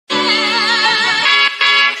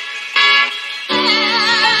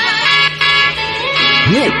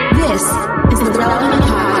This is the Relevant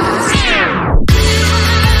Podcast.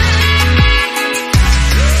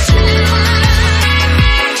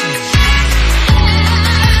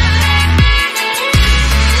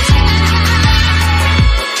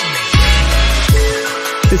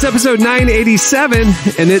 It's episode 987,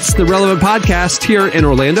 and it's the Relevant Podcast here in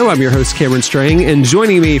Orlando. I'm your host, Cameron Strang, and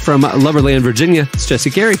joining me from Loverland, Virginia, it's Jesse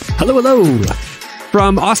Carey. Hello, hello.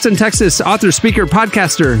 From Austin, Texas, author, speaker,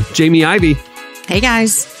 podcaster, Jamie Ivey. Hey,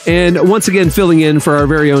 guys. And once again, filling in for our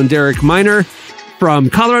very own Derek Miner from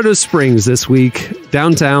Colorado Springs this week,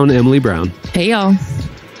 downtown Emily Brown. Hey, y'all.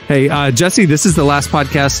 Hey, Jesse, this is the last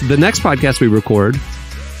podcast, the next podcast we record.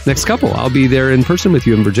 Next couple, I'll be there in person with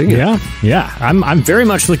you in Virginia. Yeah. I'm very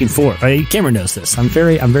much looking forward. Cameron knows this. I'm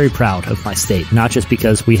very proud of my state, not just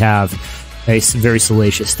because we have a very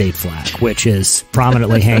salacious state flag, which is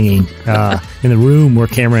prominently hanging in the room where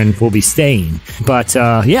Cameron will be staying. But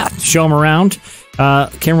show him around.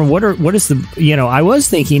 Cameron, what is the, I was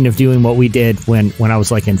thinking of doing what we did when I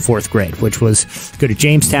was like in fourth grade, which was go to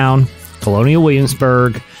Jamestown, Colonial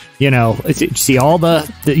Williamsburg, see all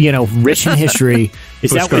the rich in history.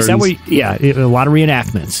 Is that what? A lot of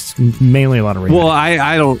reenactments, mainly a lot of reenactments.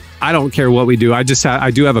 Well, I don't care what we do. I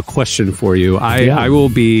do have a question for you. I will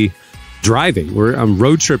be driving. I'm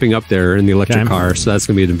road tripping up there in the electric car, so that's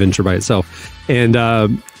going to be an adventure by itself.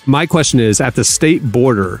 And my question is, at the state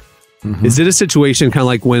border, is it a situation kind of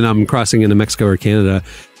like when I'm crossing into Mexico or Canada?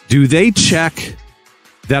 Do they check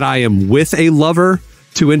that I am with a lover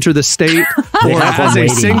to enter the state, or as a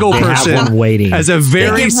single person, as a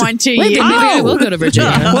very maybe I will go to Virginia.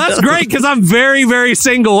 Well, that's great because I'm very, very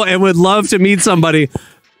single and would love to meet somebody.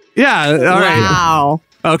 Yeah. All right. Wow.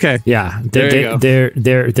 Okay. Yeah.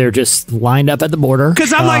 They're just lined up at the border.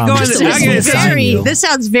 Because I'm like going. This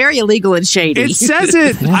sounds very illegal and shady. It says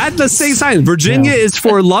it at the same sign. Virginia is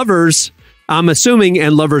for lovers, I'm assuming,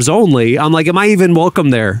 and lovers only. I'm like, am I even welcome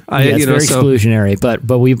there? It's very exclusionary,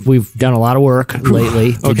 but we've done a lot of work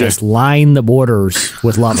lately to just line the borders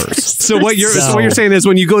with lovers. So what you're saying is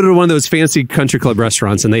when you go to one of those fancy country club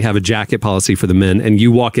restaurants and they have a jacket policy for the men, and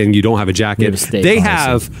you walk in, you don't have a jacket. They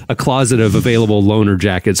have a closet of available loaner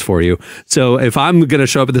jackets for you. So if I'm going to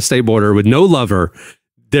show up at the state border with no lover,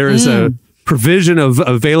 there is a provision of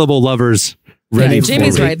available lovers.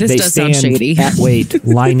 Jamie's right. This does sound shady. At weight,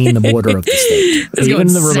 lining the border of the state. Even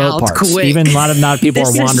the remote parts. Quick. Even a lot of people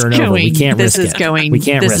are wandering over. We can't risk it.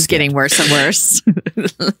 This is getting worse and worse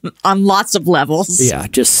on lots of levels. Yeah,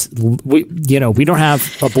 we don't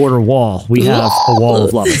have a border wall. We have a wall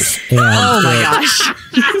of lovers. And oh my gosh!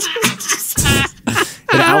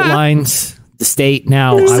 It outlines the state.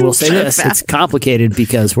 Now, I will say this: it's complicated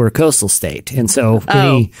because we're a coastal state, and so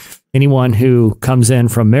anyone who comes in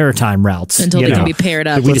from maritime routes until they can be paired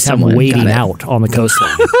up, we just have them waiting out on the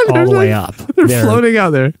coastline all the way up. They're floating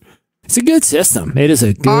out there. It's a good system. It is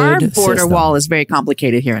a good Our border system. wall is very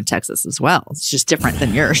complicated here in Texas as well. It's just different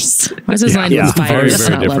than yours. Ours is lined with fires,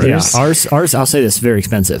 not lovers. Ours, I'll say this, is very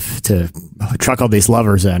expensive to truck all these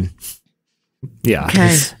lovers in. Yeah.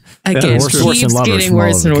 Okay. Again, keeps getting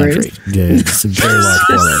worse and worse. It's a very large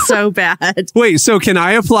border. So bad. Wait, so can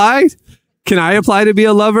I apply? Can I apply to be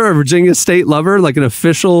a lover, a Virginia State lover, like an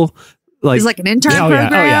official? It's like an intern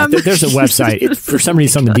program. Oh, yeah. There's a website. It's for some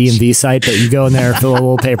reason on the DMV site that you go in there, fill a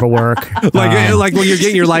little paperwork. Like when you're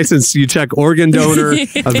getting your license, you check organ donor,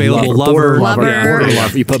 available lover. Border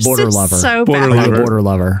lover. You put border lover. So border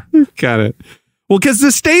lover. Got it. Well, because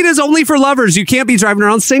the state is only for lovers. You can't be driving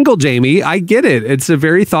around single, Jamie. I get it. It's a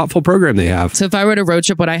very thoughtful program they have. So if I were to road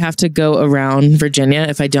trip, would I have to go around Virginia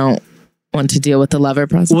if I don't want to deal with the lover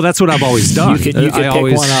process? Well, that's what I've always done.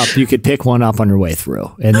 You could pick one up on your way through,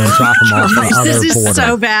 and then drop them off on the other border. This is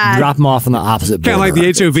so bad. Drop them off on the opposite border. Kind of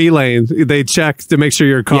like the HOV lane. They check to make sure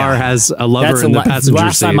your car has a lover in the passenger seat.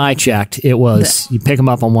 Last time I checked, it was you pick them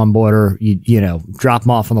up on one border, you drop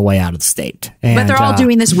them off on the way out of the state. And, but they're all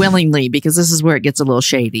doing this willingly because this is where it gets a little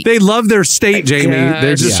shady. They love their state, Jamie.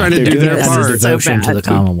 They're just trying to do their part. Devotion to the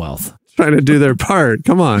Commonwealth. Trying to do their part.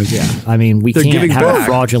 Come on. Yeah. I mean, we can't have a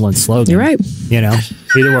fraudulent slogan. You're right. Either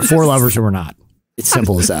we're for lovers or we're not. It's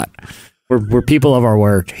simple as that. We're people of our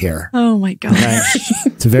word here. Oh my gosh. Okay?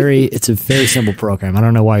 It's a very simple program. I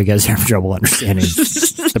don't know why you guys have trouble understanding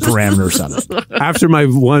the parameters of it. After my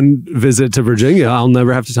one visit to Virginia, I'll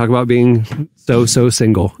never have to talk about being so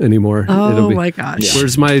single anymore. Oh my gosh.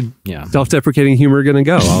 Where's my self-deprecating humor going to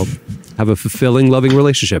go? I'll have a fulfilling, loving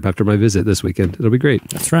relationship after my visit this weekend. It'll be great.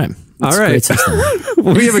 That's right. All right.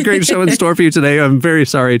 We have a great show in store for you today. I'm very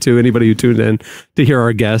sorry to anybody who tuned in to hear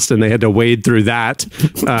our guest and they had to wade through that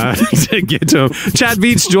to get to him. Chad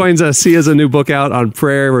Veach joins us. He has a new book out on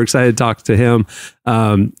prayer. We're excited to talk to him.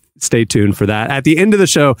 stay tuned for that. At the end of the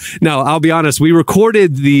show, now, I'll be honest, we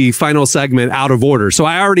recorded the final segment out of order, so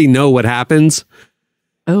I already know what happens.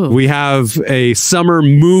 Oh. We have a summer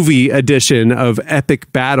movie edition of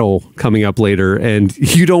Epic Battle coming up later, and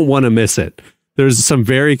you don't want to miss it. There's some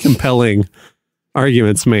very compelling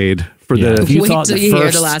arguments made for the... If you Wait thought till the you hear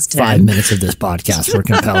first the last 5 10. minutes of this podcast were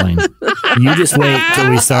compelling, you just wait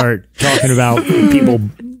till we start talking about people,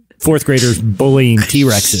 fourth graders bullying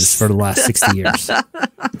T-Rexes for the last 60 years.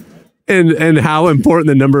 And how important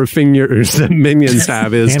the number of fingers that minions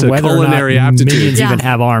have is And to whether culinary or not aptitude. minions even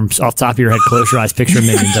have arms. Off the top of your head, close your eyes, picture a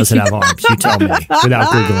minion doesn't have arms. You tell me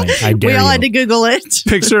without Googling. I dare We all you. had to Google it.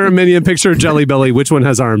 Picture a minion, picture a Jelly Belly. Which one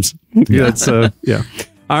has arms? Yeah. That's, yeah.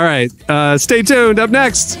 All right. Stay tuned. Up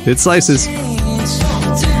next, it's Slices.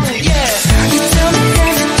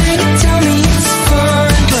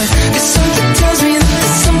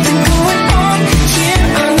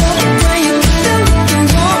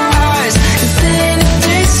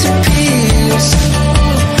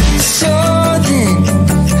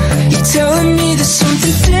 Telling me there's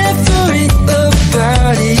something different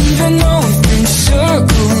about it, even though we've been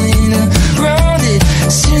circling around it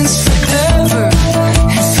since forever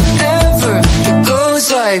and forever. It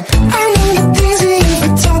goes like, I know the things that you've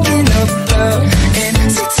been talking about,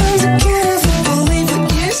 and sometimes I can't ever believe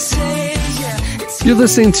what you say. Yeah, You're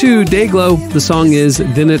listening to Dayglow. The song is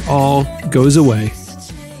Then It All Goes Away.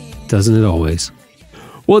 Doesn't it always?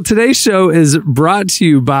 Well, today's show is brought to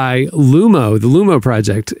you by Lumo, the Lumo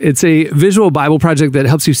Project. It's a visual Bible project that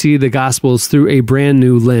helps you see the Gospels through a brand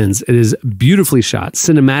new lens. It is beautifully shot,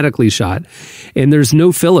 cinematically shot, and there's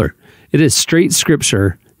no filler. It is straight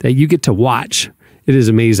scripture that you get to watch. It is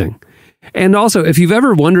amazing. And also, if you've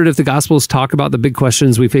ever wondered if the Gospels talk about the big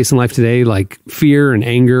questions we face in life today, like fear and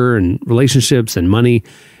anger and relationships and money,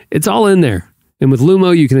 it's all in there. And with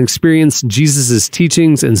Lumo, you can experience Jesus'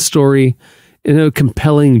 teachings and story in a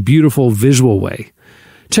compelling, beautiful visual way.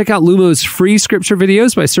 Check out Lumo's free scripture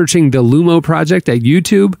videos by searching the Lumo Project at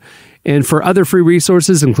YouTube. And for other free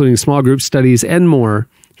resources, including small group studies and more,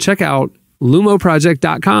 check out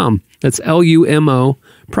lumoproject.com. That's LUMO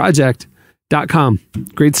project.com.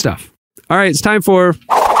 Great stuff. All right, it's time for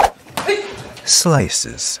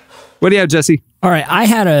Slices. What do you have, Jesse? All right, I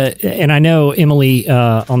had and I know Emily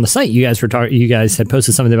on the site. You guys had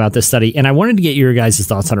posted something about this study, and I wanted to get your guys'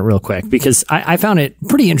 thoughts on it real quick because I found it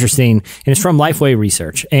pretty interesting, and it's from Lifeway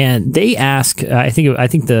Research, and they ask. I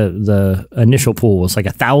think the initial pool was like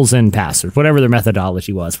 1,000 pastors, whatever their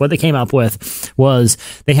methodology was. What they came up with was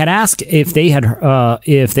they had asked if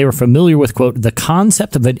they were familiar with, quote, the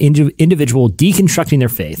concept of an individual deconstructing their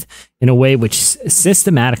faith in a way which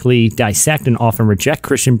systematically dissect and often reject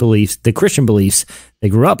the Christian beliefs they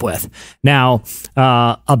grew up with. Now,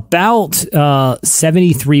 about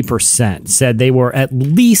 73% said they were at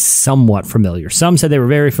least somewhat familiar. Some said they were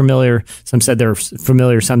very familiar. Some said they're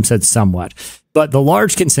familiar. Some said somewhat. But the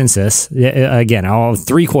large consensus, again, all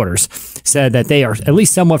 3/4 said that they are at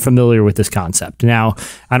least somewhat familiar with this concept. Now,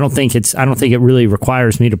 I don't think it really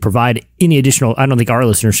requires me to provide any additional. I don't think our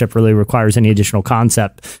listenership really requires any additional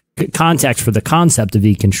context for the concept of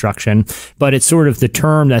deconstruction, but it's sort of the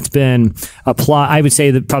term that's been applied. I would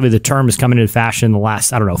say that probably the term has come into fashion in the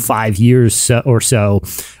last, 5 years or so,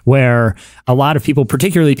 where a lot of people,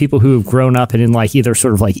 particularly people who have grown up in like either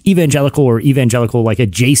sort of like evangelical or evangelical like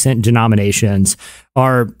adjacent denominations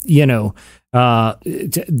are,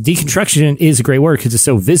 deconstruction is a great word because it's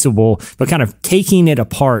so visible, but kind of taking it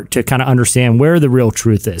apart to kind of understand where the real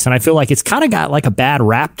truth is. And I feel like it's kind of got like a bad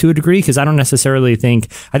rap to a degree because I don't necessarily think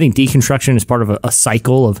deconstruction is part of a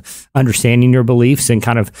cycle of understanding your beliefs and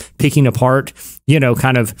kind of picking apart,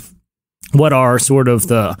 kind of what are sort of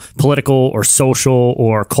the political or social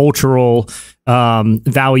or cultural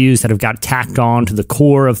values that have got tacked on to the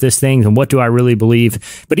core of this thing, and what do I really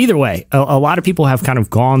believe? But either way, a lot of people have kind of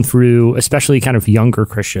gone through, especially kind of younger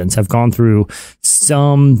Christians, have gone through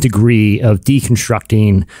some degree of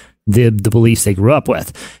deconstructing the beliefs they grew up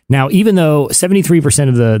with. Now, even though 73%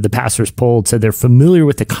 of the pastors polled said they're familiar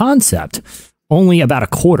with the concept, only about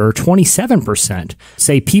 1/4, 27%,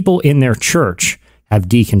 say people in their church have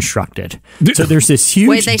deconstructed. So there's this huge...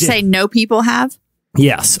 Wait, they say no people have?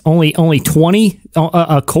 Yes, only 20,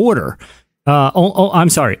 a quarter. I'm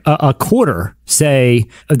sorry, a quarter say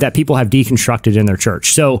that people have deconstructed in their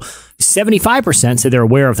church. So 75% say they're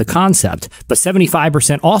aware of the concept, but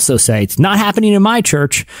 75% also say it's not happening in my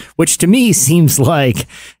church, which to me seems like,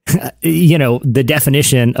 the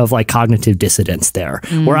definition of like cognitive dissonance there,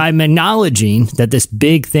 where I'm acknowledging that this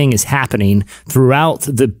big thing is happening throughout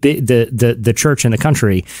the church in the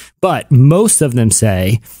country, but most of them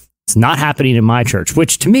say it's not happening in my church,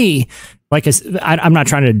 which to me like, I'm not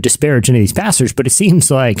trying to disparage any of these pastors, but it seems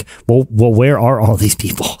like, well, where are all these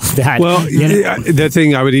people? The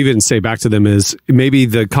thing I would even say back to them is maybe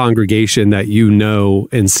the congregation that you know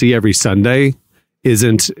and see every Sunday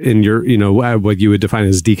isn't in your, what you would define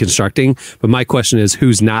as deconstructing. But my question is,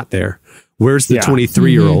 who's not there? Where's the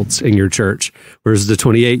 23-year-olds in your church? Where's the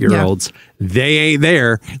 28-year-olds? Yeah. They ain't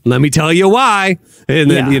there. Let me tell you why. And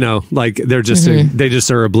then, they're just, they just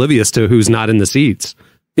are oblivious to who's not in the seats.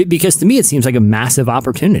 Because to me, it seems like a massive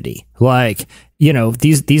opportunity. Like,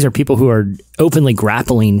 these are people who are openly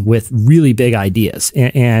grappling with really big ideas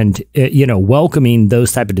and welcoming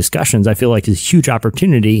those type of discussions, I feel like is a huge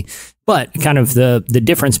opportunity. But kind of the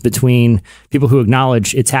difference between people who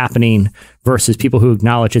acknowledge it's happening versus people who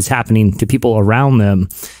acknowledge it's happening to people around them,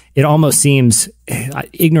 it almost seems,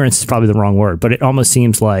 ignorance is probably the wrong word, but it almost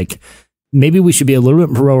seems like maybe we should be a little bit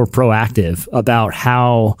more proactive about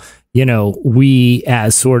how, we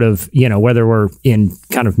as sort of, whether we're in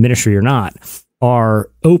kind of ministry or not, are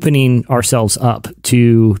opening ourselves up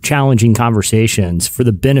to challenging conversations for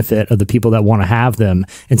the benefit of the people that want to have them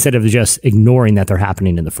instead of just ignoring that they're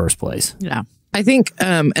happening in the first place. Yeah. I think,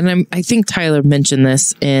 I think Tyler mentioned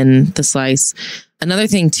this in the slice. Another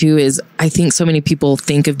thing too is I think so many people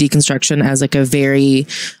think of deconstruction as like a very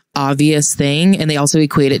obvious thing, and they also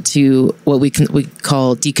equate it to what we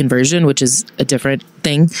call deconversion, which is a different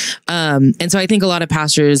thing. And so I think a lot of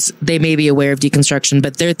pastors, they may be aware of deconstruction,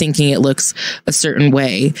 but they're thinking it looks a certain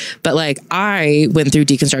way. But like, I went through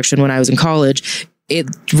deconstruction when I was in college. It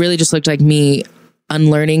really just looked like me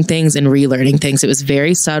unlearning things and relearning things. It was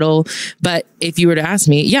very subtle. But if you were to ask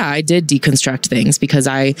me, yeah, I did deconstruct things because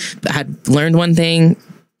I had learned one thing,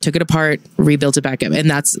 took it apart, rebuilt it back up. And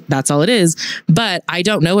that's all it is. But I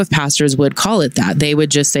don't know if pastors would call it that. They would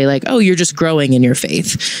just say like, oh, you're just growing in your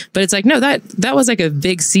faith. But it's like, no, that was like a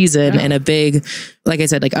big season and a big, like I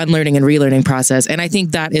said, like unlearning and relearning process. And I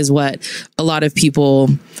think that is what a lot of people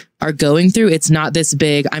are going through. It's not this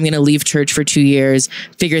big, I'm going to leave church for 2 years,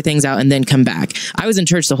 figure things out, and then come back. I was in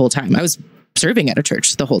church the whole time. I was serving at a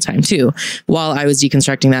church the whole time too, while I was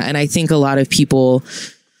deconstructing that. And I think a lot of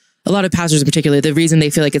pastors in particular, the reason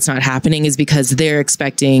they feel like it's not happening is because they're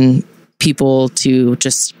expecting people to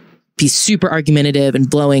just be super argumentative and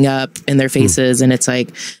blowing up in their faces. And it's like,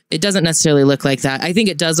 it doesn't necessarily look like that. I think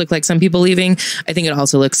it does look like some people leaving. I think it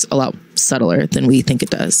also looks a lot subtler than we think it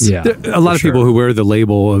does. Yeah, a lot of people who wear the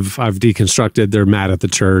label of I've deconstructed, they're mad at the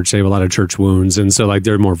church. They have a lot of church wounds. And so like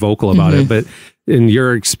they're more vocal about it. But in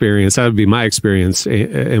your experience, that would be my experience,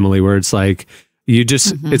 Emily, where it's like, you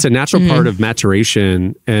just, it's a natural part of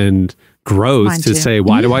maturation and growth to say,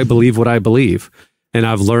 why do I believe what I believe? And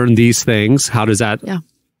I've learned these things. How does that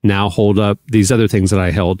now hold up these other things that I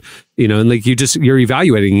held? And like you're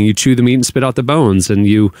evaluating and you chew the meat and spit out the bones, and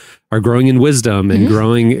you are growing in wisdom and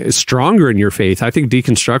growing stronger in your faith. I think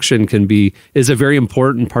deconstruction is a very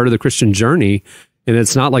important part of the Christian journey. And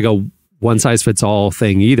it's not like a one size fits all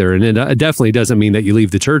thing either. And it definitely doesn't mean that you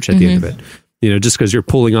leave the church at the end of it. Just because you're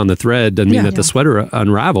pulling on the thread doesn't mean that the sweater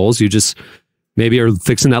unravels. You just maybe are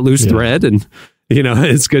fixing that loose thread and,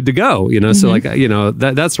 it's good to go, So like,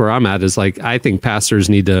 that's where I'm at is like, I think pastors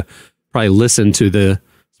need to probably listen to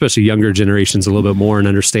especially younger generations a little bit more and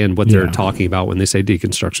understand what they're talking about when they say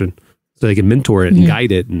deconstruction. So they can mentor it and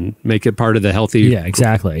guide it and make it part of the healthy. Yeah,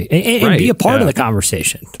 exactly. And be a part of the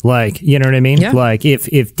conversation. Like, you know what I mean? Yeah. Like if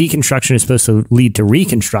deconstruction is supposed to lead to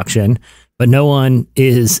reconstruction, but no one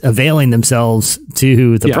is availing themselves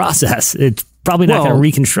to the process, it's probably not going to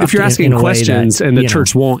reconstruct. If you're asking questions and the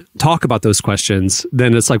church won't talk about those questions,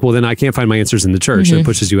 then it's like, well, then I can't find my answers in the church. And it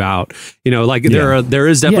pushes you out. There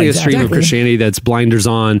is definitely a stream of Christianity that's blinders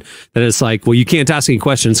on, that it's like, well, you can't ask any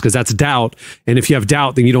questions because that's doubt. And if you have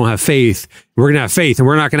doubt, then you don't have faith. We're going to have faith and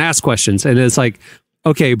we're not going to ask questions. And it's like,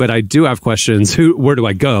 okay, but I do have questions. Where do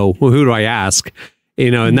I go? Well, who do I ask?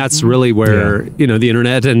 And that's really where, the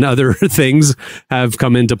internet and other things have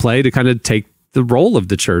come into play to kind of take the role of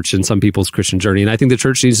the church in some people's Christian journey. And I think the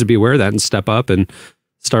church needs to be aware of that and step up and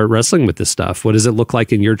start wrestling with this stuff. What does it look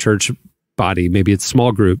like in your church body? Maybe it's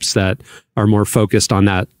small groups that are more focused on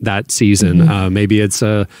that season. Maybe it's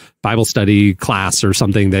a Bible study class or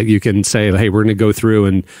something that you can say, hey, we're going to go through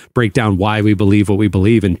and break down why we believe what we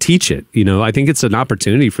believe and teach it. I think it's an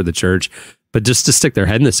opportunity for the church, but just to stick their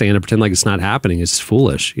head in the sand and pretend like it's not happening is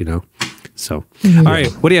foolish, So, all right.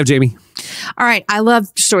 What do you have, Jamie? All right. I love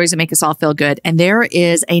stories that make us all feel good. And there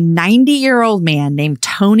is a 90-year-old man named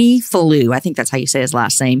Tony Fallu, I think that's how you say his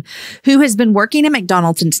last name, who has been working at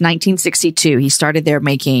McDonald's since 1962. He started there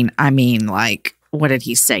making, what did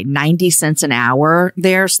he say? 90 cents an hour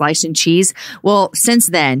there, sliced and cheese. Well, since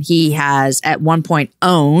then, he has at one point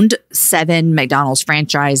owned 7 McDonald's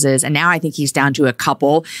franchises. And now I think he's down to a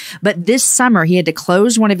couple. But this summer, he had to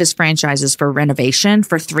close one of his franchises for renovation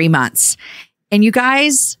for 3 months. And you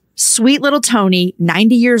guys, sweet little Tony,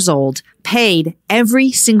 90 years old, paid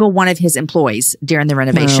every single one of his employees during the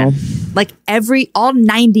renovation. Wow. Like all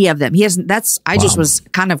 90 of them. I just was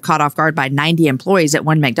kind of caught off guard by 90 employees at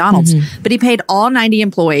one McDonald's, but he paid all 90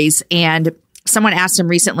 employees. And someone asked him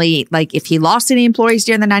recently, like, if he lost any employees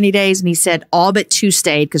during the 90 days, and he said all but 2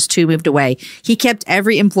 stayed because 2 moved away. He kept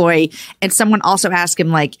every employee. And someone also asked him,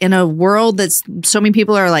 like, in a world that's so many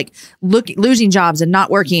people are like losing jobs and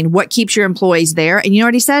not working, what keeps your employees there? And you know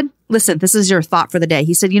what he said? Listen, this is your thought for the day.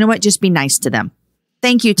 He said, you know what? Just be nice to them.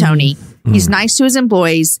 Thank you, Tony. He's nice to his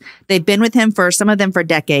employees. They've been with him some of them for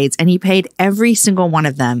decades, and he paid every single one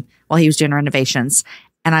of them while he was doing renovations.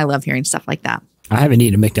 And I love hearing stuff like that. I haven't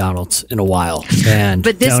eaten a McDonald's in a while. And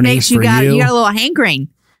but this Tony, makes you got a little hankering.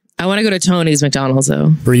 I want to go to Tony's McDonald's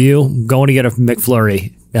though. For you, going to get a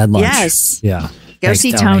McFlurry at lunch. Yes. Yeah. Go Thanks,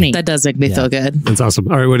 see Tony. That does make me feel good. That's awesome.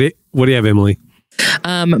 All right. What do you have, Emily?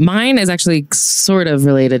 Mine is actually sort of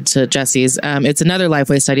related to Jesse's. It's another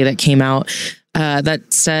Lifeway study that came out that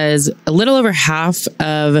says a little over half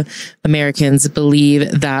of Americans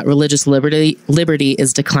believe that religious liberty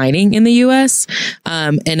is declining in the U.S.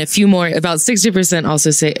 And a few more, about 60%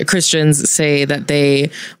 also say Christians say that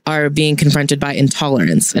they are being confronted by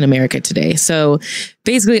intolerance in America today. So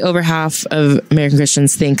basically over half of American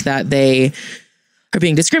Christians think that they are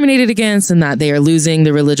being discriminated against and that they are losing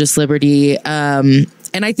the religious liberty. And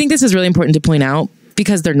I think this is really important to point out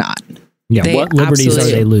because they're not. Yeah. What liberties are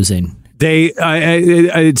they losing?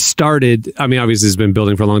 It started, I mean, obviously it's been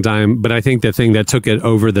building for a long time, but I think the thing that took it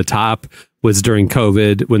over the top was during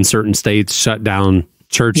COVID when certain states shut down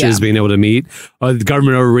churches being able to meet,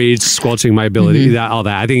 government overreach, squelching my ability, all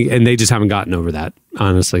that. I think, and they just haven't gotten over that.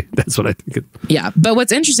 Honestly, that's what I think. Yeah. But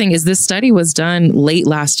what's interesting is this study was done late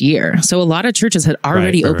last year. So a lot of churches had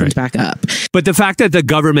already opened back up. But the fact that the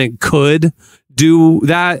government could do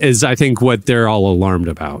that is, I think, what they're all alarmed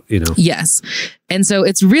about, you know? Yes. And so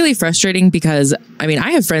it's really frustrating because, I mean,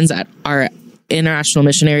 I have friends that are international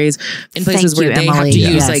missionaries in places where they have to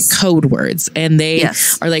use like code words and they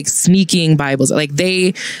are like sneaking Bibles. Like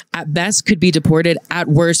they at best could be deported, at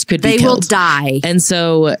worst could be killed. They will die. And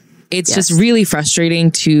so it's just really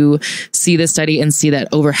frustrating to see this study and see that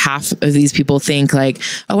over half of these people think like,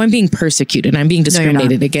 oh, I'm being persecuted. I'm being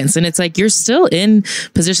discriminated against. And it's like, you're still in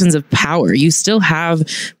positions of power. You still have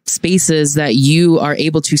spaces that you are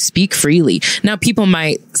able to speak freely. Now, people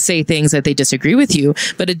might say things that they disagree with you,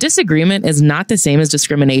 but a disagreement is not the same as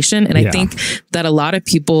discrimination. And I think that a lot of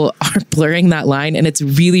people are blurring that line, and it's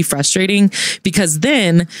really frustrating because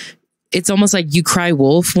then it's almost like you cry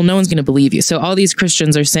wolf. Well, no one's going to believe you. So all these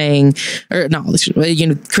Christians are saying, or not, you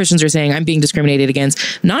know, Christians are saying, I'm being discriminated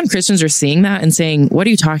against. Non-Christians are seeing that and saying, what are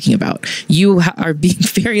you talking about? You are being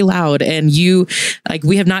very loud and you, like,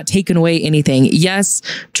 we have not taken away anything. Yes,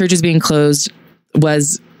 churches being closed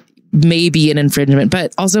was maybe an infringement,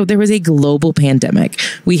 but also there was a global pandemic.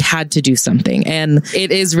 We had to do something. And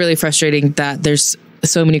it is really frustrating that there's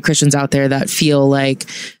so many Christians out there that feel like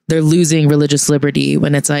they're losing religious liberty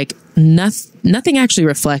when it's like nothing actually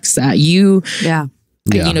reflects that. You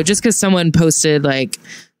know, just because someone posted like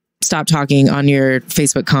stop talking on your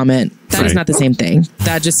Facebook comment, that is not the same thing.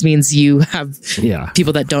 That just means you have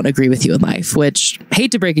people that don't agree with you in life, which,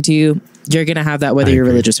 hate to break it to you, you're going to have that whether you're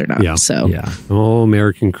religious or not. Oh,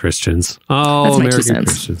 American Christians. Oh, American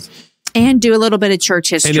Christians. And do a little bit of church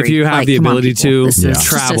history. And if you have the ability to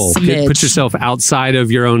travel, put yourself outside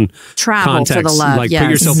of your own context. For the love. Like put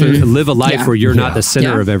yourself in, live a life where you're not the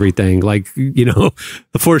center of everything. Like, you know,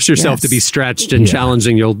 force yourself to be stretched and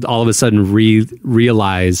challenging. You'll all of a sudden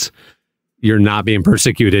realize you're not being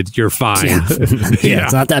persecuted. You're fine.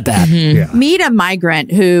 It's not that bad. Meet a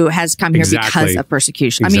migrant who has come here because of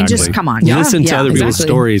persecution. I mean, just come on. Listen to other people's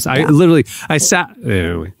stories. I sat,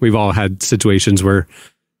 we've all had situations where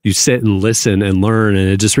you sit and listen and learn, and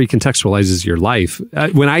it just recontextualizes your life.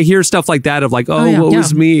 When I hear stuff like that of like, what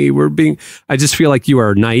was me? I just feel like you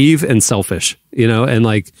are naive and selfish, you know, and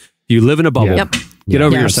like you live in a bubble. Get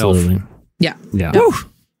over yourself. Absolutely. Woo.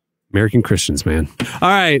 American Christians, man. All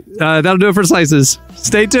right. That'll do it for Slices.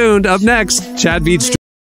 Stay tuned. Up next, Chad Veach.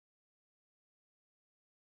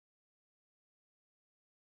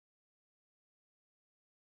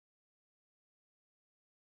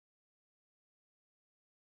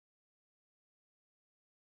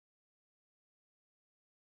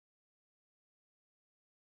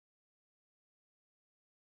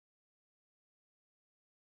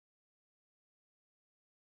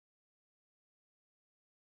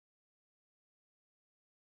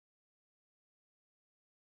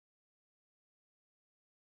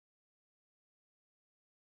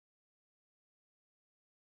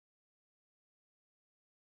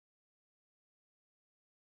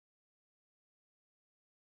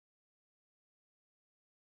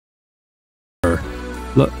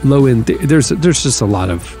 Low End. There's just a lot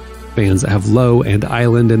of bands that have Low and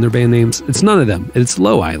Island in their band names. It's none of them. It's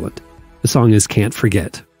Low Island. The song is Can't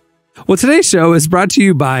Forget. Well, today's show is brought to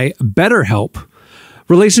you by BetterHelp.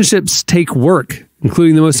 Relationships take work,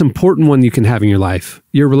 including the most important one you can have in your life,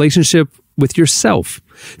 your relationship with yourself.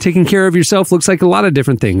 Taking care of yourself looks like a lot of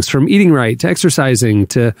different things, from eating right to exercising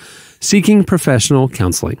to seeking professional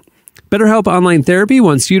counseling. BetterHelp Online Therapy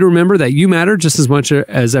wants you to remember that you matter just as much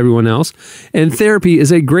as everyone else, and therapy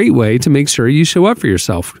is a great way to make sure you show up for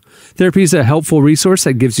yourself. Therapy is a helpful resource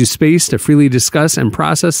that gives you space to freely discuss and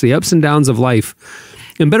process the ups and downs of life.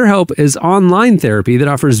 And BetterHelp is online therapy that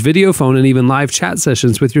offers video, phone, and even live chat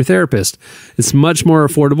sessions with your therapist. It's much more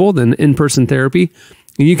affordable than in-person therapy,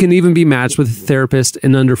 and you can even be matched with a therapist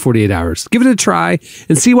in under 48 hours. Give it a try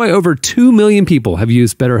and see why over 2 million people have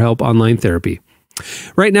used BetterHelp Online Therapy.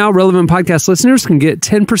 Right now, Relevant Podcast listeners can get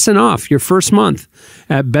 10% off your first month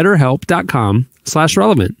at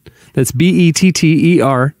betterhelp.com/relevant. That's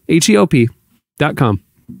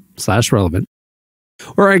BetterHelp.com/relevant.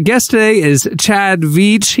 Our guest today is Chad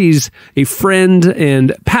Veach. He's a friend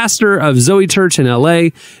and pastor of Zoe Church in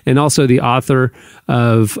LA, and also the author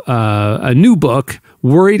of a new book,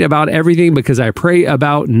 Worried About Everything Because I Pray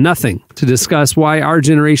About Nothing, to discuss why our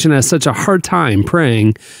generation has such a hard time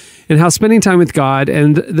praying and how spending time with God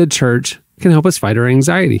and the church can help us fight our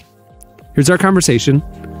anxiety. Here's our conversation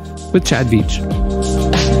with Chad Veach.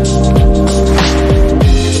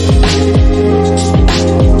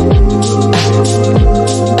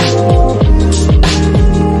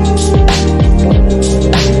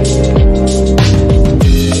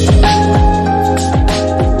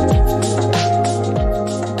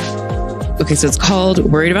 Okay, so it's called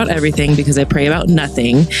Worried About Everything Because I Pray About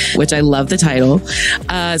Nothing, which I love the title.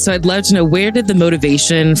 So I'd love to know, where did the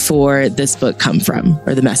motivation for this book come from,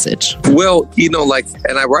 or the message? Well,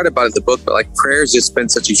 and I write about it in the book, but prayer has just been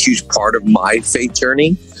such a huge part of my faith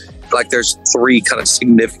journey. There's 3 kind of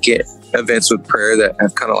significant events with prayer that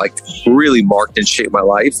have kind of really marked and shaped my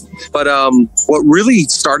life. But what really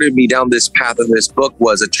started me down this path in this book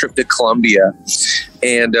was a trip to Colombia.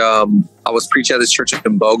 And I was preaching at this church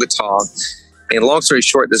in Bogota. And long story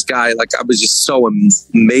short, this guy, I was just so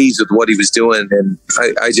amazed with what he was doing. And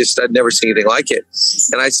I'd never seen anything like it.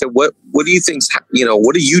 And I said, what do you think,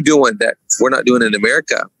 what are you doing that we're not doing in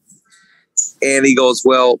America? And he goes,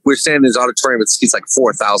 well, we're standing in his auditorium. It seats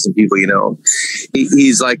 4,000 people,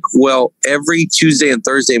 He's like, well, every Tuesday and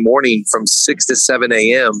Thursday morning from 6 to 7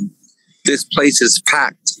 a.m., this place is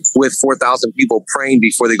packed with 4,000 people praying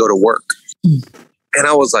before they go to work. And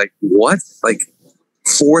I was like, what?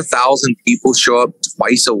 4,000 people show up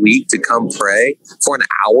twice a week to come pray for an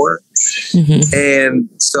hour? Mm-hmm. And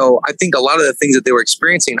so I think a lot of the things that they were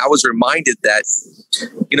experiencing, I was reminded that,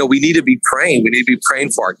 we need to be praying. We need to be praying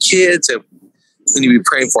for our kids, and we need to be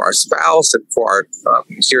praying for our spouse and for our,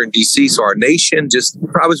 here in DC, so our nation.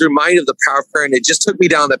 I was reminded of the power of prayer, and it just took me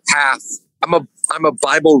down the path. I'm a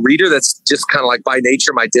Bible reader. That's just kind of by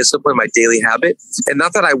nature, my discipline, my daily habit. And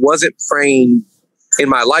not that I wasn't praying in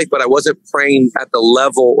my life, but I wasn't praying at the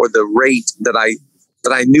level or the rate that I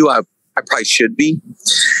knew I probably should be.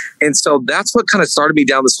 And so that's what kind of started me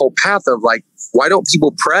down this whole path of why don't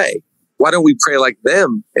people pray? Why don't we pray like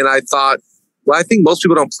them? And I thought, well, I think most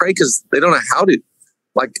people don't pray because they don't know how to.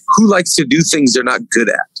 Who likes to do things they're not good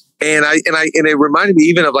at? And it reminded me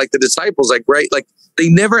even of the disciples, right? They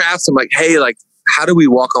never asked them hey, how do we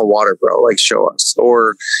walk on water, bro? Show us.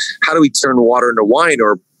 Or how do we turn water into wine?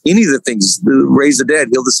 Or any of the things, raise the dead,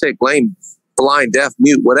 heal the sick, lame, blind, deaf,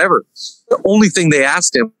 mute, whatever. The only thing they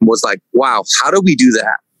asked him was wow, how do we do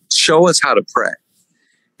that? Show us how to pray.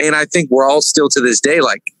 And I think we're all still to this day,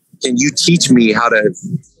 can you teach me how to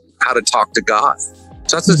talk to God?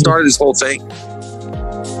 So that's what started this whole thing.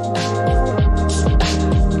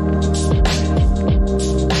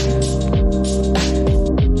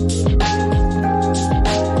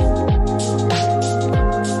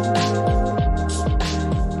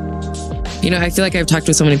 I feel like I've talked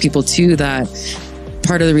with so many people too that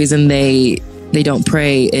part of the reason they don't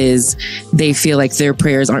pray is they feel like their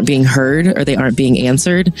prayers aren't being heard or they aren't being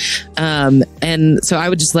answered. And so I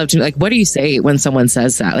would just love to, what do you say when someone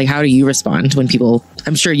says that? How do you respond when people,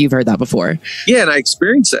 I'm sure you've heard that before. Yeah. And I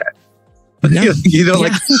experienced that. Yeah.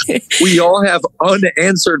 We all have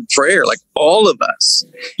unanswered prayer, all of us.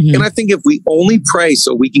 Mm-hmm. And I think if we only pray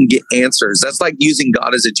so we can get answers, that's like using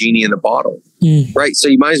God as a genie in a bottle, right? So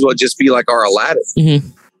you might as well just be like our Aladdin,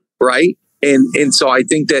 right? And so I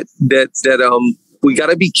think that we got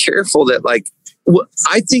to be careful that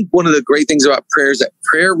I think one of the great things about prayer is that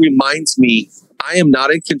prayer reminds me I am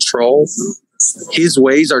not in control His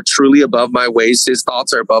ways are truly above my ways. His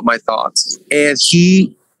thoughts are above my thoughts. And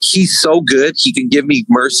he's so good. He can give me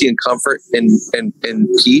mercy and comfort and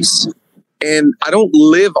peace. And I don't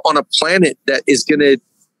live on a planet that is going to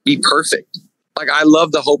be perfect. Like, I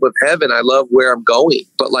love the hope of heaven. I love where I'm going.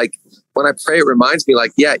 But like, when I pray, it reminds me,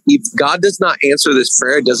 like, yeah, if God does not answer this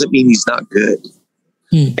prayer, it doesn't mean he's not good.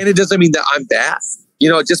 And it doesn't mean that I'm bad. You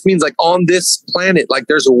know, it just means like on this planet, like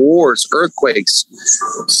there's wars, earthquakes,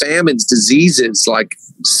 famines, diseases, like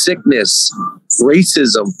sickness,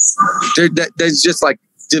 racism. There's just like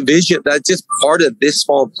division. That's just part of this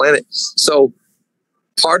small planet. So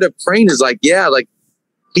part of praying is like, yeah, like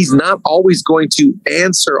he's not always going to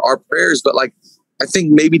answer our prayers, but like, I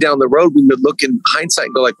think maybe down the road, we would look in hindsight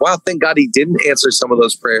and go like, wow, thank God he didn't answer some of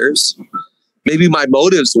those prayers. Maybe my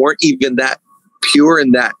motives weren't even that pure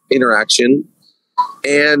in that interaction.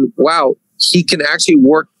 And wow, he can actually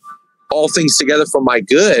work all things together for my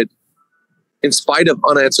good in spite of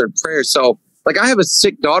unanswered prayers. So like, I have a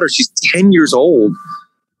sick daughter. She's 10 years old.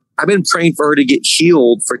 I've been praying for her to get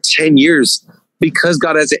healed for 10 years because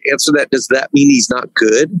God hasn't answered that. Does that mean he's not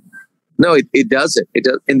good? No, it doesn't.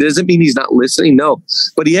 It doesn't mean he's not listening. No,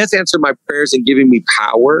 but he has answered my prayers and given me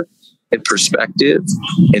power and perspective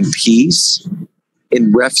and peace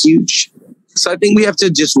and refuge. So I think we have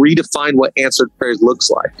to just redefine what answered prayers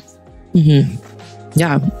looks like. Mm-hmm.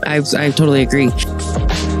 Yeah, I totally agree.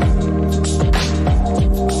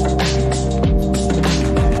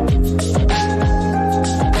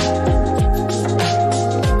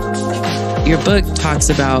 Your book talks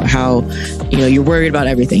about how, you know, you're worried about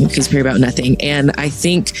everything because you pray about nothing. And I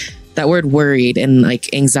think that word worried and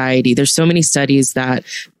like anxiety, there's so many studies that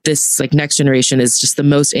this like next generation is just the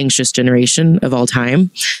most anxious generation of all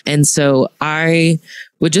time. And so I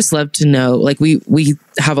would just love to know, like we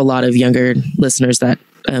have a lot of younger listeners that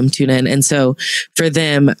tune in. And so for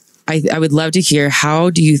them, I would love to hear, how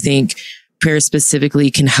do you think prayer specifically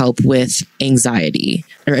can help with anxiety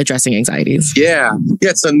or addressing anxieties? Yeah.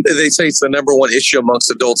 They say it's the number one issue amongst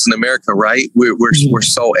adults in America, right? We're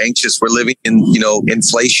so anxious. We're living in, you know,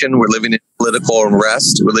 inflation. We're living in political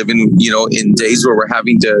unrest. We're living, you know, in days where we're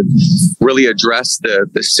having to really address the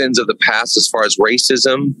sins of the past as far as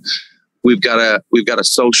racism. We've got a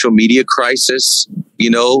social media crisis, you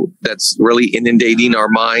know, that's really inundating our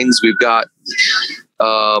minds. We've got,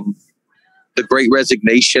 the Great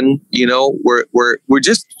Resignation, you know, we're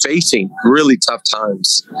just facing really tough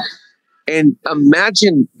times. And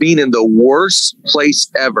imagine being in the worst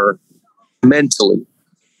place ever mentally,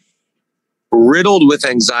 riddled with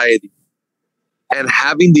anxiety, and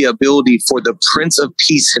having the ability for the Prince of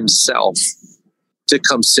Peace himself to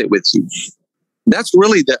come sit with you. That's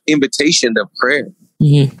really the invitation of prayer.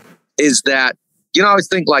 Mm-hmm. Is that, you know, I always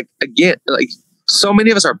think like, again, like, so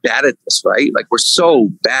many of us are bad at this, right? Like, we're so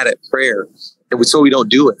bad at prayer, and so we don't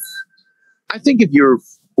do it. I think if you're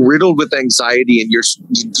riddled with anxiety and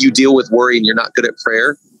you deal with worry and you're not good at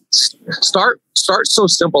prayer, start so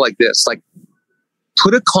simple like this. Like,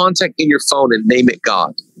 put a contact in your phone and name it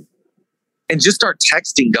God, and just start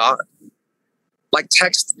texting God. Like,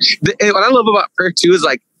 text. And what I love about prayer too is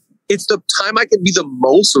like, it's the time I can be the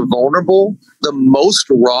most vulnerable, the most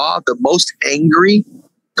raw, the most angry,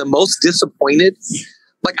 the most disappointed.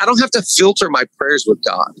 Like, I don't have to filter my prayers with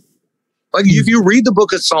God. Like, if you read the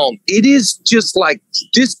book of Psalm, it is just like,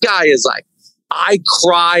 this guy is like, I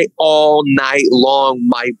cry all night long.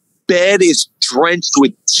 My bed is drenched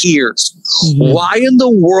with tears. Mm-hmm. Why in the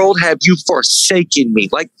world have you forsaken me?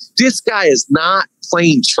 Like, this guy is not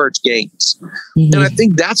playing church games. Mm-hmm. And I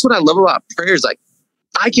think that's what I love about prayers. Like,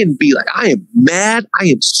 I can be like, I am mad. I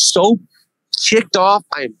am so kicked off.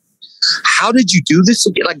 How did you do this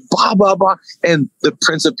again? Like, blah, blah, blah. And the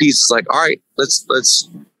Prince of Peace is like, all right, let's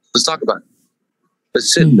talk about it.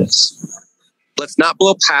 Let's sit in this. Let's not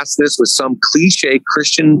blow past this with some cliche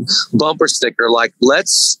Christian bumper sticker. Like,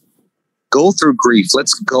 let's go through grief.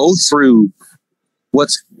 Let's go through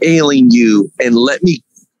what's ailing you, and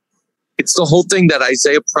it's the whole thing that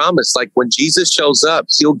Isaiah promised. Like, when Jesus shows up,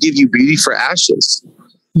 he'll give you beauty for ashes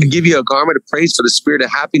and give you a garment of praise for the spirit of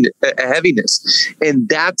heaviness. And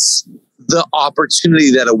that's the opportunity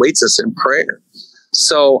that awaits us in prayer.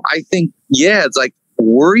 So I think, yeah, it's like,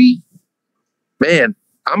 worry, man,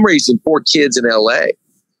 I'm raising 4 kids in LA.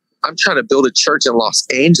 I'm trying to build a church in Los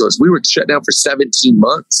Angeles. We were shut down for 17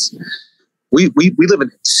 months. We live in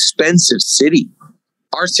an expensive city.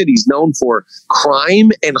 Our city's known for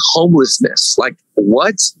crime and homelessness. Like,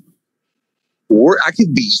 what? I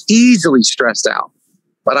could be easily stressed out,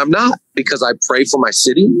 but I'm not, because I pray for my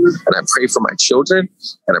city, and I pray for my children,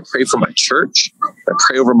 and I pray for my church. I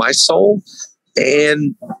pray over my soul,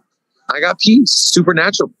 and I got peace,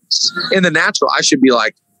 supernatural peace. In the natural, I should be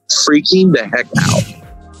like freaking the heck out.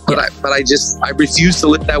 But I refuse to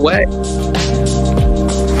live that way.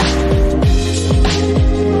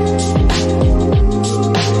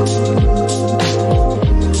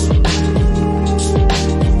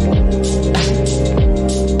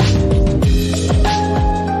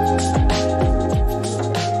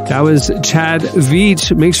 That was Chad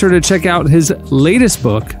Veach. Make sure to check out his latest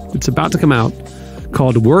book. It's about to come out,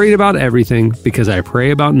 called Worried About Everything Because I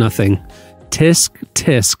Pray About Nothing. Tisk,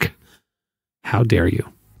 tisk. How dare you?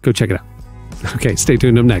 Go check it out. Okay, stay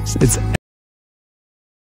tuned. Up next, it's okay.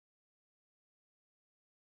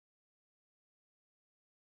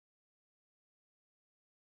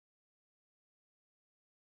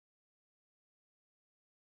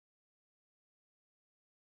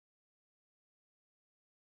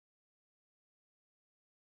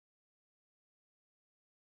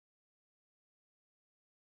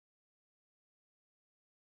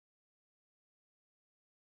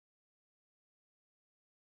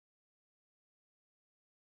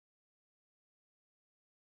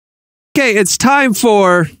 It's time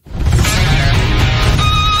for Epic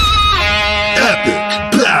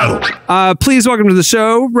Battle. Please welcome to the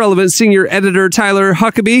show, relevant senior editor Tyler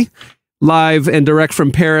Huckabee, live and direct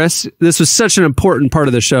from Paris. This was such an important part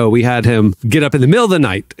of the show. We had him get up in the middle of the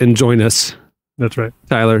night and join us. That's right.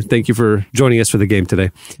 Tyler, thank you for joining us for the game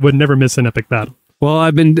today. Would never miss an epic battle. Well,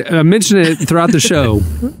 I've been mentioning it throughout the show,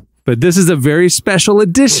 but this is a very special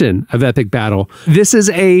edition of Epic Battle. This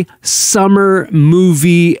is a summer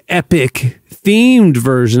movie epic themed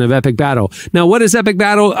version of Epic Battle. Now, what is Epic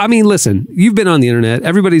Battle? I mean, listen, you've been on the internet.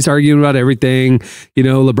 Everybody's arguing about everything. You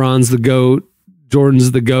know, LeBron's the GOAT.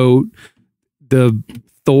 Jordan's the GOAT. The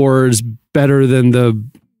Thor's better than the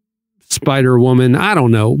Spider-Woman. I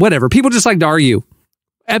don't know. Whatever. People just like to argue.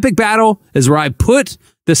 Epic Battle is where I put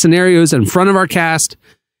the scenarios in front of our cast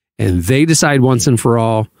and they decide once and for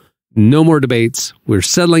all. No more debates. We're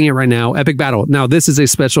settling it right now. Epic Battle. Now, this is a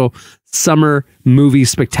special summer movie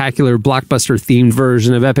spectacular blockbuster themed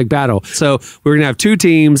version of Epic Battle. So we're going to have two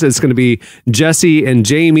teams. It's going to be Jesse and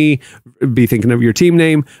Jamie. Be thinking of your team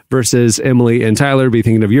name versus Emily and Tyler. Be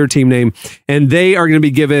thinking of your team name. And they are going to be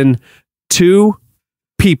given two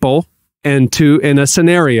people and in a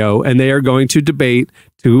scenario, and they are going to debate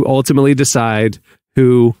to ultimately decide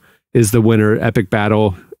who is the winner. Epic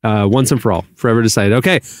Battle. Once and for all, forever decided.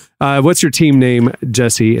 Okay, what's your team name,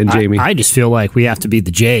 Jesse and Jamie? I just feel like we have to be the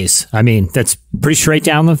Jays. I mean, that's pretty straight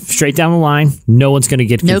down the line. No one's going to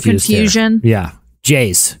get confused. No confusion. There. Yeah,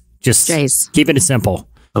 Jays. Just Jays. Keeping it simple.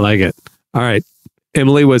 I like it. All right,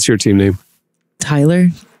 Emily, what's your team name? Tyler.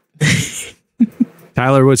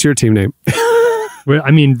 Tyler, what's your team name?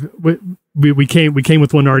 I mean, we came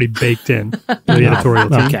with one already baked in the editorial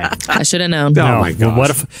team. Okay, I should have known. Oh my god!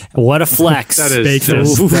 What a flex! That is baked in.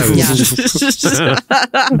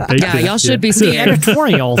 Yeah, y'all should be seeing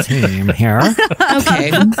Editorial team here.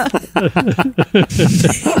 Okay.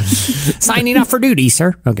 Signing up for duty,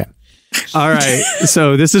 sir. Okay. All right.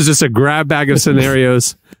 So this is just a grab bag of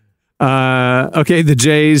scenarios. Okay, the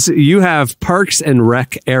Jays, you have Parks and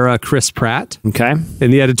Rec era Chris Pratt. Okay. In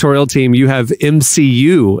the editorial team, you have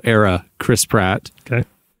MCU era Chris Pratt. Okay.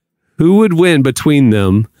 Who would win between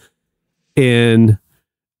them in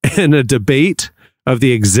a debate of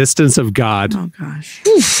the existence of God? Oh, gosh.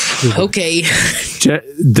 Okay.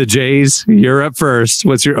 The Jays, you're up first.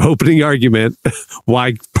 What's your opening argument?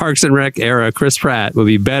 Why Parks and Rec era Chris Pratt will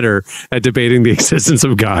be better at debating the existence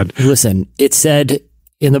of God? Listen, it said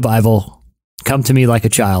in the Bible, "Come to me like a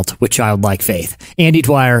child with childlike faith." Andy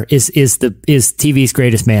Dwyer is TV's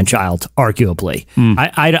greatest man-child, arguably.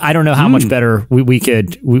 I don't know how much better we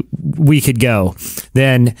could go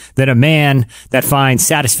than a man that finds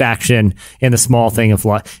satisfaction in the small things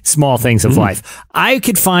of life. I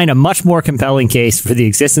could find a much more compelling case for the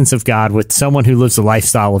existence of God with someone who lives the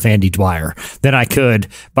lifestyle of Andy Dwyer than I could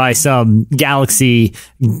by some galaxy,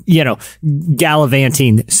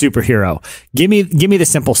 gallivanting superhero. Give me the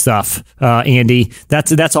simple stuff, Andy.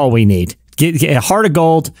 That's all we need. Get a heart of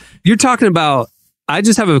gold. You're talking about, I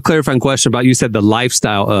just have a clarifying question about, you said the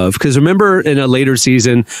lifestyle of, because remember in a later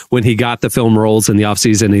season when he got the film roles in the off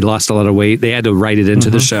season, he lost a lot of weight. They had to write it into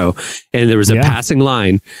the show. And there was a passing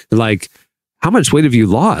line like, "How much weight have you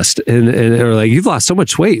lost?" And or like, "You've lost so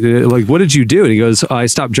much weight. Like, what did you do?" And he goes, "I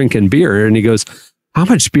stopped drinking beer." And he goes, "How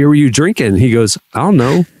much beer were you drinking?" He goes, "I don't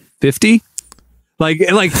know, 50."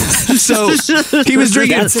 So he was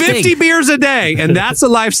drinking 50 beers a day, and that's a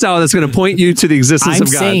lifestyle that's going to point you to the existence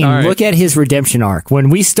of God. I'm saying, look at his redemption arc. When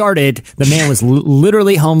we started, the man was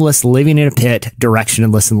literally homeless, living in a pit,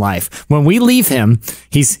 directionless in life. When we leave him,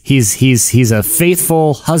 he's a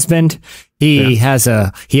faithful husband. He has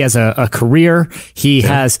a career. He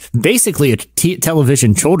has basically a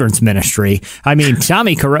television children's ministry. I mean,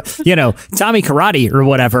 Tommy Karate or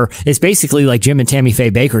whatever is basically like Jim and Tammy Faye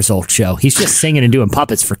Baker's old show. He's just singing and doing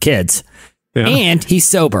puppets for kids. Yeah. And he's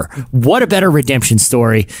sober. What a better redemption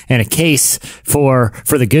story and a case for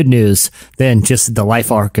the good news than just the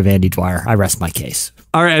life arc of Andy Dwyer. I rest my case.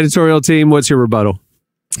 All right, editorial team, what's your rebuttal?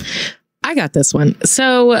 I got this one.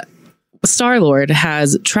 So Star-Lord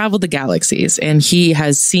has traveled the galaxies and he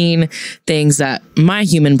has seen things that my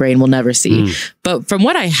human brain will never see. But from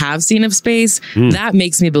what I have seen of space, that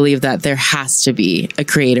makes me believe that there has to be a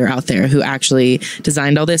creator out there who actually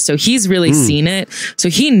designed all this. So he's really seen it. So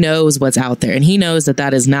he knows what's out there and he knows that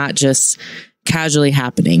that is not just casually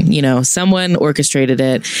happening. You know, someone orchestrated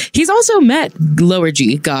it. He's also met lower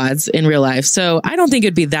G gods in real life. So I don't think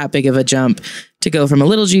it'd be that big of a jump to go from a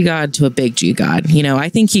little G God to a big G God. You know, I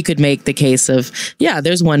think he could make the case of, yeah,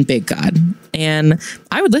 there's one big God. And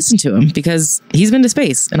I would listen to him because he's been to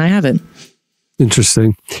space and I haven't.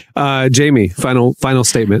 Interesting. Jamie, final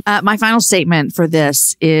statement. My final statement for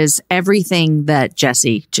this is everything that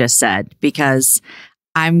Jesse just said, because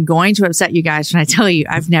I'm going to upset you guys when I tell you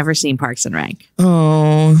I've never seen Parks and Rec.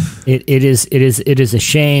 Oh, it is a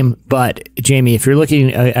shame. But Jamie, if you're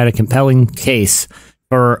looking at a compelling case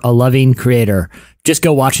for a loving creator, just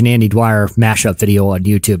go watch an Andy Dwyer mashup video on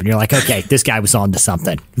YouTube, and you're like, okay, this guy was on to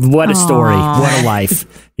something. What a story! What a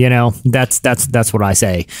life! You know, that's what I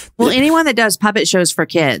say. Well, anyone that does puppet shows for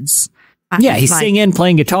kids. He's singing,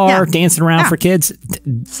 playing guitar, dancing around for kids.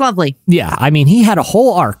 It's lovely. Yeah, I mean, he had a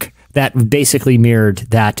whole arc that basically mirrored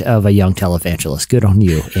that of a young televangelist. Good on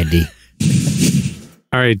you, Andy.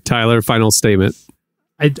 All right, Tyler, final statement.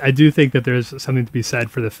 I do think that there's something to be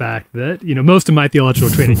said for the fact that, you know, most of my theological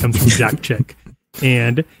training comes from Jack Chick.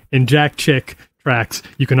 And in Jack Chick tracks,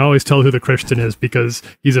 you can always tell who the Christian is because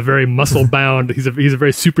he's a very muscle-bound, he's a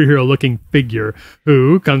very superhero-looking figure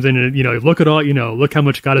who comes in and, you know, look at all, you know, look how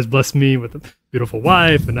much God has blessed me with a beautiful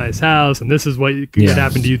wife, a nice house, and this is what could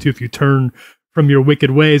happen to you too if you turn from your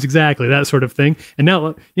wicked ways. Exactly, that sort of thing. And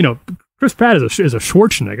now, you know, Chris Pratt is a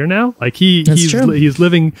Schwarzenegger now. Like he's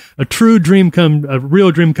living a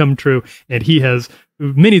real dream come true, and he has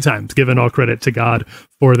many times given all credit to God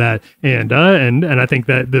for that. And I think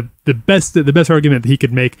that the best argument that he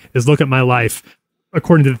could make is look at my life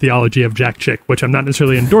according to the theology of Jack Chick, which I'm not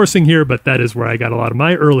necessarily endorsing here, but that is where I got a lot of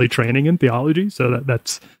my early training in theology. So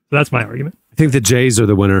that's my argument. I think the Jays are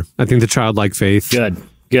the winner. I think the childlike faith, good,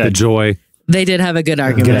 the joy. They did have a good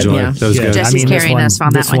argument. Yeah, that was good. Jesse's carrying us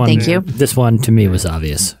on that one. Thank you. This one to me was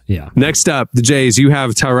obvious. Yeah. Next up, the Jays. You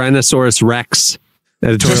have Tyrannosaurus Rex.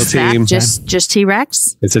 Editorial team. Just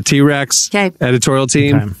T-Rex? It's a T-Rex. Okay. Editorial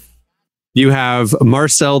team. Okay. You have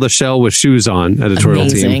Marcel the Shell with shoes on. Editorial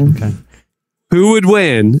team. Okay. Who would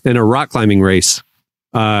win in a rock climbing race?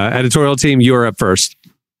 Editorial team, you're up first.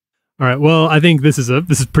 All right. Well, I think this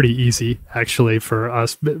is pretty easy actually for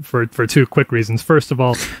us for two quick reasons. First of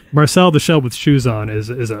all, Marcel the Shell with shoes on is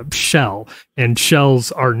a shell, and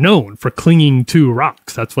shells are known for clinging to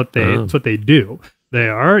rocks. That's what they do. They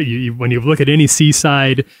are. When you look at any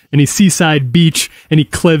seaside beach, any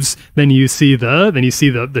cliffs, then you see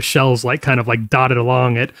the shells like kind of like dotted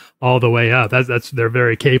along it all the way up. They're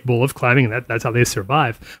very capable of climbing, and that's how they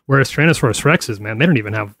survive. Whereas Tyrannosaurus Rexes, man, they don't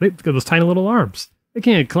even have those tiny little arms. They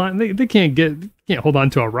can't climb. They can't hold on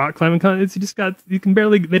to a rock climbing. It's just they don't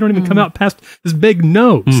even come out past this big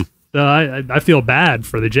nose. So I feel bad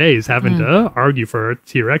for the Jays having to argue for a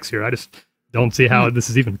T-Rex here. I just don't see how this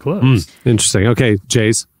is even close. Interesting. Okay,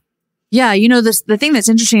 Jays. Yeah, you know, the thing that's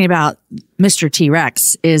interesting about Mr.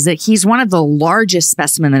 T-Rex is that he's one of the largest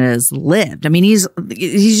specimen that has lived. I mean, he's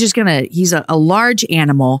a large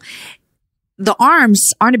animal. The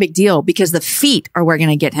arms aren't a big deal because the feet are where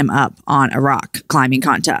going to get him up on a rock climbing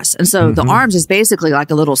contest. And so the arms is basically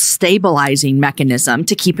like a little stabilizing mechanism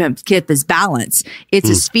to keep his balance. It's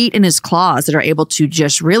his feet and his claws that are able to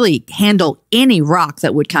just really handle any rock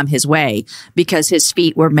that would come his way because his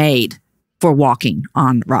feet were made for walking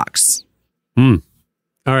on rocks. All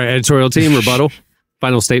right, editorial team, rebuttal.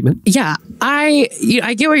 Final statement. Yeah, I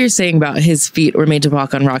get what you're saying about his feet were made to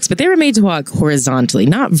walk on rocks, but they were made to walk horizontally,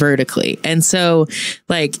 not vertically. And so,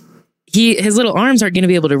 like, his little arms aren't going to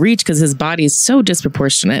be able to reach because his body is so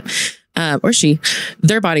disproportionate.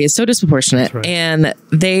 Their body is so disproportionate, right. And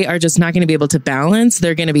they are just not going to be able to balance.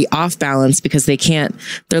 They're going to be off balance because they can't.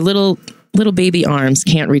 Their little little baby arms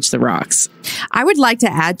can't reach the rocks. I would like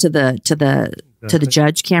to add to the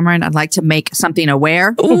judge, Cameron. I'd like to make something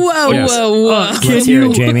aware. Whoa. Let's hear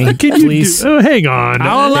it, Jamie. Please. Hang on.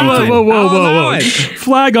 Whoa.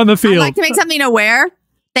 Flag on the field. I'd like to make something aware.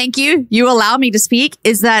 Thank you. You allow me to speak.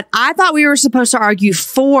 Is that I thought we were supposed to argue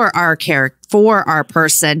for our character, for our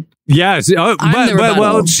person. Yes.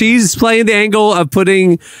 Well, she's playing the angle of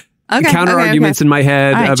putting counter arguments in my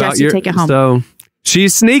head right, about Jesse, take it home. So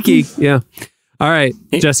she's sneaky. Yeah. All right,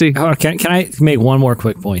 Jesse. Can I make one more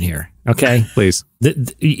quick point here? Okay, please.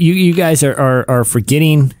 You guys are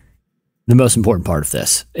forgetting the most important part of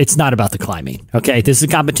this. It's not about the climbing. Okay, this is a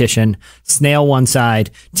competition. Snail one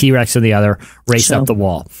side, T-Rex on the other, race up the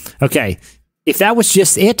wall. Okay, if that was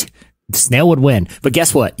just it, the snail would win. But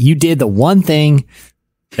guess what? You did the one thing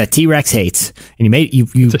that T-Rex hates, and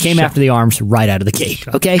you came after the arms right out of the gate.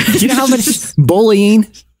 Okay, do you know how much bullying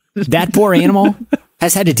that poor animal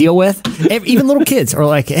has had to deal with? Even little kids are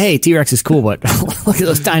like, hey, T-Rex is cool, but look at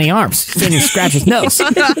those tiny arms. He can't even scratch his nose.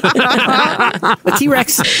 The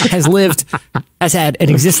T-Rex has had an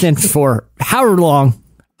existence for however long.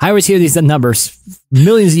 I always hear these numbers,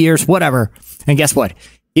 millions of years, whatever. And guess what?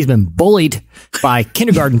 He's been bullied by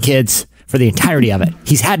kindergarten kids for the entirety of it.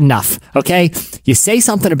 He's had enough, okay? You say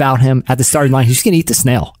something about him at the starting line, he's just going to eat the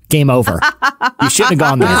snail. Game over. You shouldn't have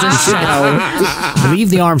gone there. You should leave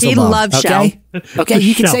the arms alone. He loves okay? Okay,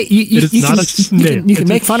 you can say you can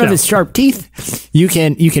make fun of his sharp teeth. You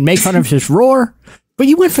can make fun of his roar, but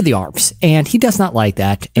you went for the arms, and he does not like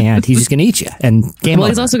that, and he's just going to eat you. And game over.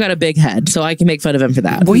 He's also got a big head, so I can make fun of him for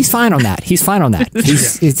that. Well, he's fine on that.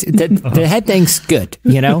 The head thing's good.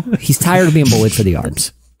 You know, he's tired of being bullied for the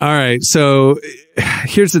arms. All right, so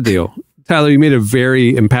here's the deal. Tyler, you made a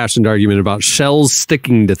very impassioned argument about shells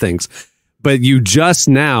sticking to things, but you just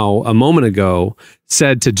now, a moment ago,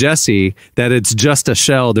 said to Jesse that it's just a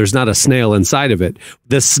shell. There's not a snail inside of it.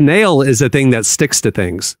 The snail is a thing that sticks to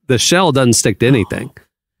things. The shell doesn't stick to anything.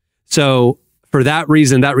 So for that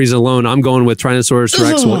reason alone, I'm going with Tyrannosaurus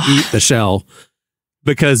Rex will eat the shell.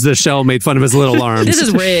 Because the shell made fun of his little arms. This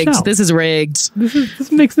is rigged. This is rigged.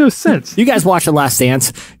 This makes no sense. You guys watch The Last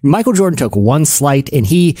Dance. Michael Jordan took one slight and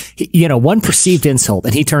he one perceived insult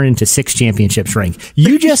and he turned into 6 championships ring.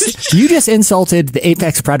 You just insulted the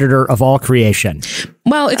apex predator of all creation.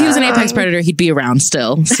 Well, if he was an apex predator, he'd be around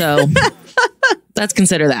still. So let's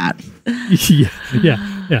consider that.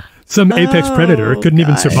 Yeah. Some apex predator couldn't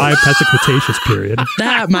even survive past the Cretaceous period.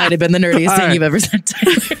 That might have been the nerdiest thing you've ever said,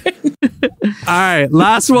 Tyler. All right,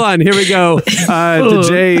 last one. Here we go. The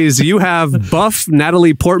Jays. You have Buff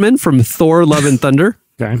Natalie Portman from Thor: Love and Thunder.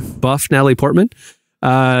 Okay. Buff Natalie Portman.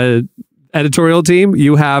 Editorial team.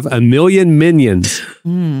 You have a million minions.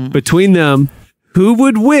 Between them, who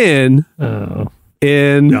would win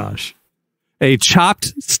in a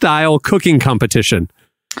chopped style cooking competition?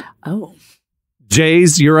 Oh.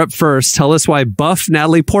 Jays, you're up first. Tell us why Buff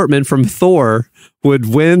Natalie Portman from Thor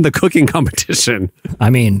would win the cooking competition. I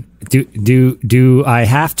mean, do I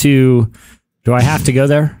have to go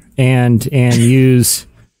there and use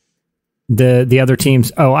the other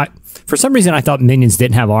teams? Oh, for some reason I thought minions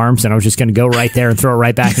didn't have arms, and I was just going to go right there and throw it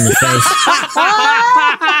right back in your face.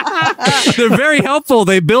 They're very helpful.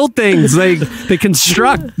 They build things. They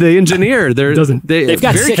construct. They engineer. They've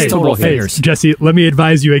got 6 total fingers. Jesse, let me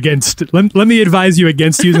advise you against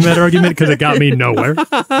using that argument because it got me nowhere.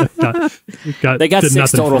 They got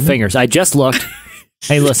 6 total fingers. I just looked.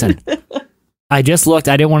 Hey, listen. I just looked.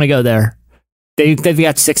 I didn't want to go there. They've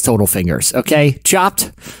got 6 total fingers. Okay,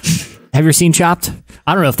 Chopped. Have you ever seen Chopped?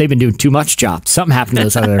 I don't know if they've been doing too much Chopped. Something happened to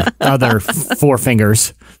those other 4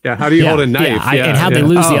 fingers. Yeah, how do you hold a knife? And how'd they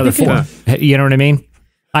lose the other 4? Yeah. You know what I mean?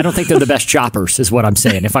 I don't think they're the best choppers, is what I'm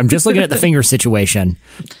saying. If I'm just looking at the finger situation,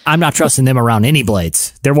 I'm not trusting them around any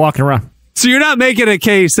blades. They're walking around. So you're not making a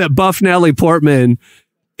case that Buff Natalie Portman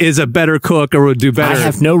is a better cook or would do better? I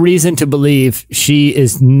have no reason to believe she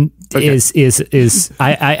is.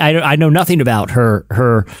 I know nothing about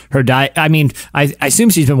her diet. I mean, I assume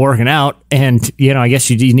she's been working out, and I guess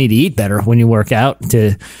you need to eat better when you work out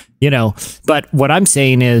to. But what I'm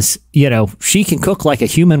saying is, she can cook like a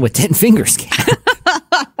human with 10 fingers can.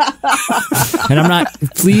 And I'm not,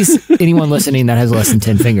 please, anyone listening that has less than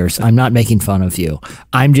 10 fingers, I'm not making fun of you.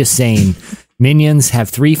 I'm just saying minions have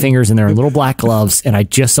 3 fingers and they're in little black gloves, and I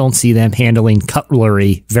just don't see them handling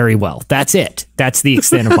cutlery very well. That's it. That's the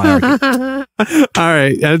extent of my argument. All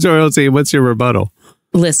right, editorial team, what's your rebuttal?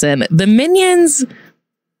 Listen, the minions,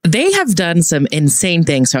 they have done some insane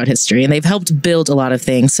things throughout history, and they've helped build a lot of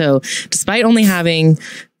things. So despite only having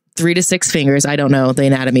 3 to 6 fingers, I don't know the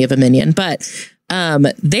anatomy of a minion, but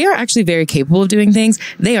They are actually very capable of doing things.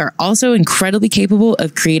 They are also incredibly capable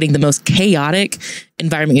of creating the most chaotic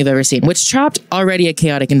environment you've ever seen, which Chopped already a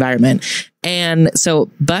chaotic environment. And so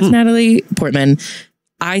buff Natalie Portman,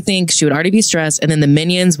 I think she would already be stressed. And then the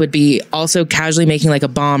minions would be also casually making like a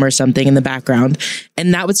bomb or something in the background.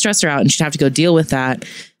 And that would stress her out and she'd have to go deal with that.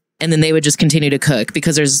 And then they would just continue to cook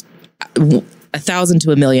because there's 1,000 to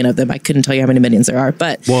 1,000,000 of them. I couldn't tell you how many minions there are,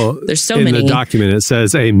 but there's so many. In the document, it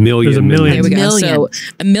says 1,000,000. There's 1,000,000. There we go. So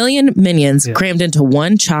 1,000,000 minions crammed into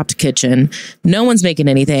one Chopped kitchen. No one's making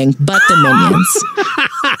anything but the minions.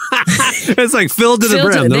 It's like filled to the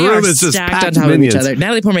brim. The room is just stacked packed on top minions. of each other.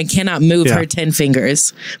 Natalie Portman cannot move her 10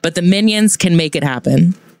 fingers, but the minions can make it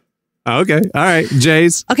happen. Okay. All right.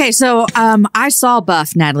 Jays. Okay, so I saw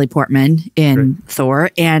buff Natalie Portman in Thor,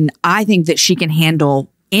 and I think that she can handle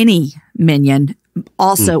any minion.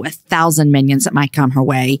 Also, 1,000 minions that might come her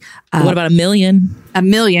way. What about 1,000,000?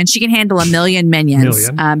 1,000,000. She can handle 1,000,000 minions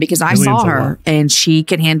because I saw her and she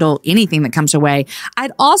can handle anything that comes her way.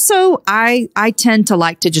 I'd also, I tend to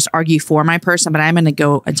like to just argue for my person, but I'm going to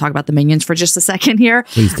go and talk about the minions for just a second here.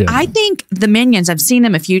 Please do. I think the minions, I've seen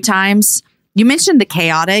them a few times. You mentioned the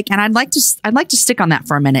chaotic, and I'd like to stick on that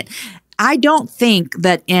for a minute. I don't think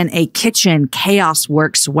that in a kitchen, chaos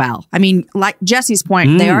works well. I mean, like Jesse's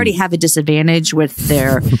point, they already have a disadvantage with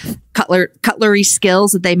their cutlery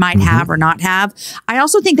skills that they might have or not have. I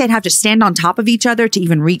also think they'd have to stand on top of each other to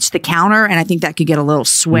even reach the counter. And I think that could get a little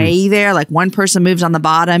sway there. Like one person moves on the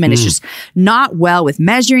bottom and it's just not well with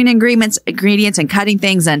measuring ingredients and cutting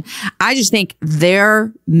things. And I just think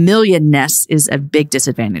their millionness is a big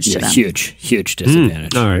disadvantage to them. Huge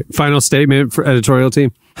disadvantage. All right. Final statement for editorial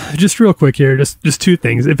team. Just real quick here, just two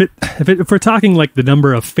things. If we're talking like the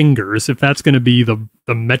number of fingers, if that's going to be the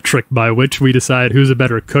metric by which we decide who's a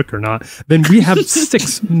better cook or not, then we have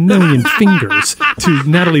 6 million fingers to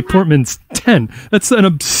Natalie Portman's 10. That's an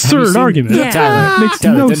absurd argument. Yeah. It makes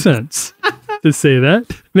no sense to say that.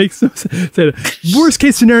 Makes no sense. Say that. Worst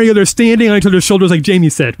case scenario, they're standing on each other's shoulders, like Jamie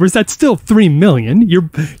said. Whereas that's still 3 million.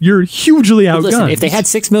 You're hugely outgunned. Listen, if they had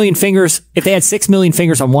 6 million fingers,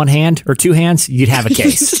 on one hand or two hands, you'd have a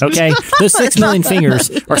case. Okay, those 6 million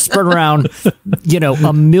fingers are spread around,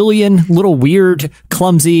 a million little weird,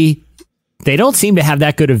 clumsy. They don't seem to have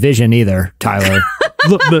that good a vision either, Tyler.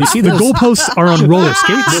 Look, the goalposts are on roller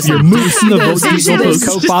skates. You're moving the goalposts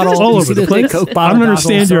Coke bottle all over the place. Coke I don't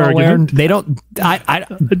understand your argument. They don't. I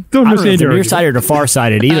don't understand your near side or the far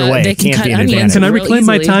sided. Either way, they it can't can be an cut advantage. onions Can I real reclaim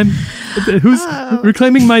my easily. time? Who's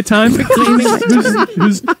reclaiming my time?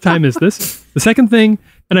 Whose time is this? The second thing,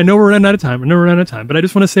 and I know we're running out of time. But I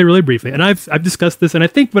just want to say really briefly, and I've discussed this, and I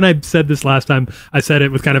think when I said this last time, I said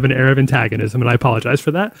it with kind of an air of antagonism, and I apologize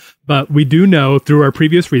for that. But we do know through our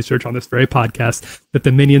previous research on this very podcast that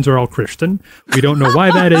the minions are all Christian. We don't know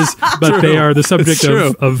why that is, but they are the subject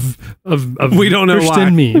of We don't know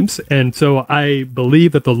Christian why. memes, and so I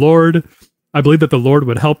believe that the Lord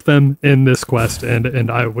would help them in this quest,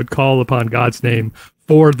 and I would call upon God's name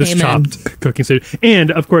for this Amen. Chopped cooking station.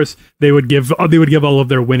 And of course, they would give all of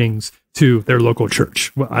their winnings to their local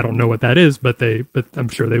church. Well, I don't know what that is, but I'm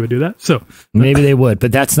sure they would do that. So Maybe they would,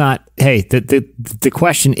 but that's not. Hey, the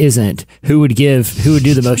question isn't who would do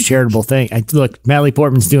the most charitable thing. Look, Natalie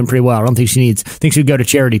Portman's doing pretty well. I don't think think she'd go to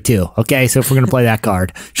charity too. Okay, so if we're gonna play that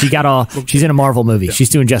card, she's in a Marvel movie. She's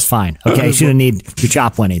doing just fine. Okay, she doesn't need your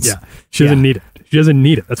chop winnings. yeah, she doesn't need it. She doesn't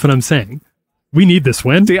need it. That's what I'm saying. We need this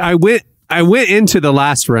win. See, I went into the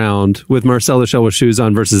last round with Marcel the Shell with shoes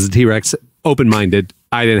on versus the T-Rex open-minded.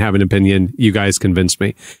 I didn't have an opinion. You guys convinced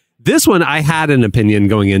me. This one, I had an opinion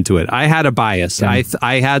going into it. I had a bias. I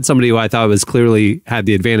had somebody who I thought was clearly had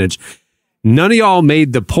the advantage. None of y'all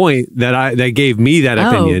made the point that gave me that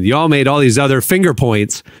opinion. Y'all made all these other finger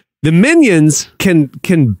points. The minions can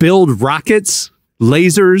build rockets,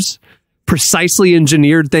 lasers, precisely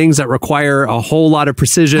engineered things that require a whole lot of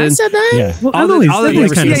precision. I said that? Yeah. Well, All the Emily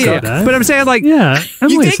things- kind of yeah, said that. But I'm saying, like, Yeah,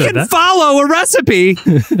 Emily they said can that. follow a recipe.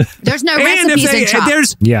 There's no And recipes in Chopped.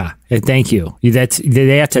 there's Yeah. Thank you.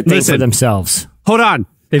 They have to think Listen. for themselves. hold on.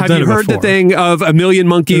 They've Have done you it heard the before. thing of a million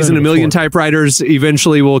monkeys and a million typewriters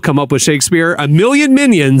eventually will come up with Shakespeare? A million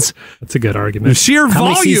minions, That's a good argument. sheer How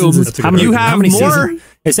many volume. seasons is- how many- You how have many more. seasons?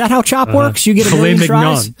 Is that how chop works? You get a Filet million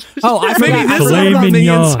tries? mignon. Oh, I Maybe forgot. this Filet group of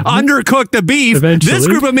minions mignon. undercooked the beef. Eventually. This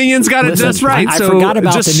group of minions got it Listen, just right. I So forgot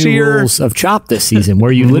about just the new sheer. rules of Chop this season,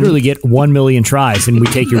 where you literally get 1 million tries, and we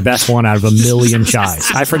take your best one out of a million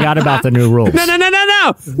tries. I forgot about the new rules.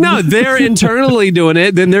 No, they're internally doing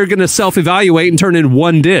it. Then they're going to self-evaluate and turn in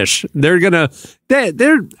one dish. The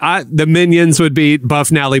minions would beat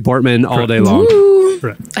Buff Natalie Portman all day long.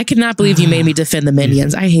 I could not believe you made me defend the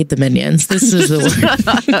Minions. I hate the Minions. This is the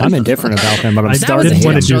worst. I'm indifferent about them, but I'm starting to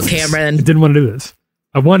hate them. Cameron. I didn't want to do this.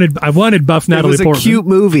 I wanted buff Natalie Portman. It was a cute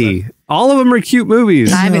movie. All of them are cute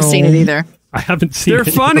movies. I haven't seen it either. I haven't seen They're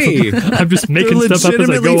it. funny. I'm just making They're stuff up as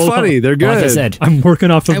I go along. funny. They're good. Like I said, I'm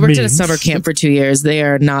working off of I worked at a memes. summer camp for 2 years. They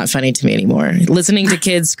are not funny to me anymore. Listening to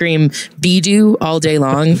kids scream "Be-do" all day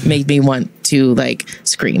long made me want to like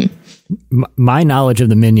scream. my knowledge of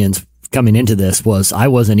the Minions coming into this was I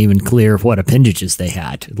wasn't even clear of what appendages they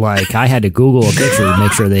had. Like I had to Google a picture to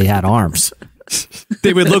make sure they had arms.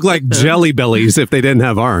 They would look like jelly bellies if they didn't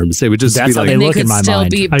have arms. They would just That's be how like they And they look in could my still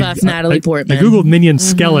mind. be buff Natalie Portman. I Googled Minion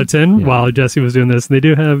skeleton while Jesse was doing this. They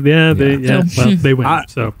do have, well, they win.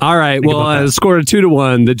 So all right. Well, score a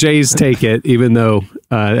 2-1. The Jays take it, even though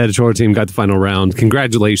editorial team got the final round.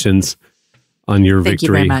 Congratulations on your Thank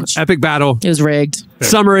victory. you very much. Epic battle. It was rigged.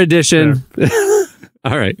 Summer edition.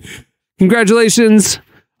 All right. Congratulations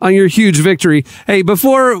on your huge victory. Hey,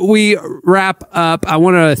 before we wrap up, I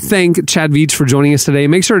want to thank Chad Veach for joining us today.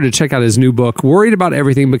 Make sure to check out his new book, Worried About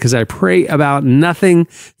Everything Because I Pray About Nothing.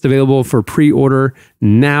 It's available for pre-order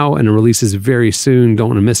now and it releases very soon. Don't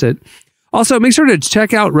want to miss it. Also, make sure to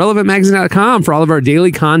check out relevantmagazine.com for all of our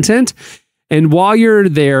daily content. And while you're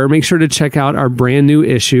there, make sure to check out our brand new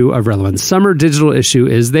issue of Relevant. Summer digital issue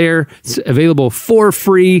is there. It's available for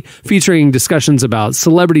free, featuring discussions about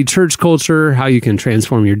celebrity church culture, how you can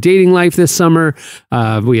transform your dating life this summer.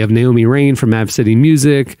 We have Naomi Rain from Map City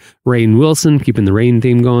Music, Rain Wilson, keeping the Rain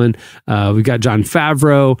theme going. We've got John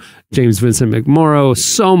Favreau, James Vincent McMorrow,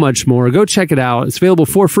 so much more. Go check it out. It's available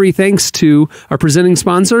for free thanks to our presenting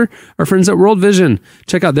sponsor, our friends at World Vision.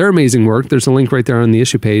 Check out their amazing work. There's a link right there on the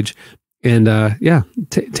issue page. And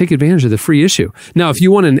take advantage of the free issue. Now, if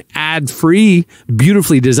you want an ad-free,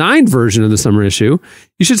 beautifully designed version of the summer issue,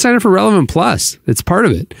 you should sign up for Relevant Plus. It's part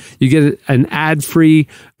of it. You get an ad-free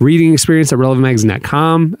reading experience at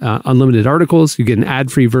relevantmagazine.com, unlimited articles. You get an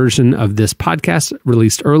ad-free version of this podcast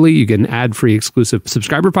released early. You get an ad-free exclusive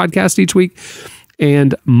subscriber podcast each week.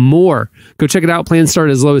 And more. Go check it out. Plans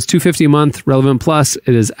start as low as $250 a month. Relevant Plus,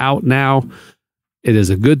 it is out now. It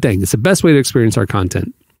is a good thing. It's the best way to experience our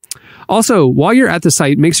content. Also, while you're at the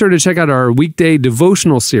site, make sure to check out our weekday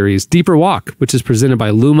devotional series, Deeper Walk, which is presented by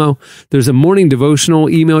Lumo. There's a morning devotional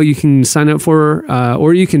email you can sign up for,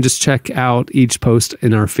 or you can just check out each post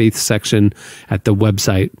in our faith section at the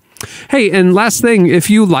website. Hey, and last thing, if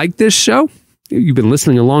you like this show, you've been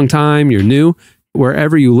listening a long time, you're new,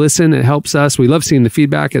 wherever you listen, it helps us. We love seeing the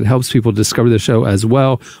feedback. It helps people discover the show as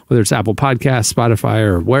well, whether it's Apple Podcasts, Spotify,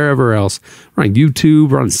 or wherever else. We're on YouTube.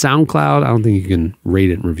 We're on SoundCloud. I don't think you can rate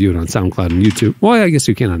it and review it on SoundCloud and YouTube. Well, I guess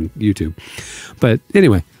you can on YouTube. But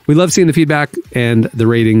anyway, we love seeing the feedback, and the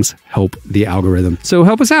ratings help the algorithm. So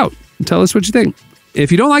help us out. Tell us what you think.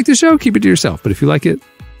 If you don't like the show, keep it to yourself. But if you like it,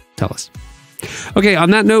 tell us. Okay, on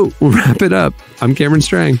that note, we'll wrap it up. I'm Cameron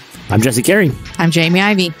Strang. I'm Jesse Carey. I'm Jamie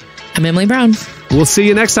Ivey. I'm Emily Brown. We'll see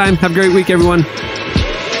you next time. Have a great week, everyone.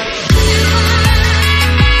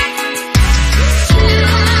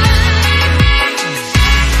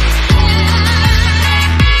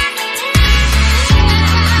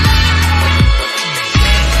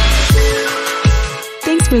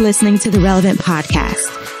 Thanks for listening to the Relevant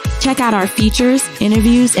Podcast. Check out our features,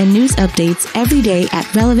 interviews, and news updates every day at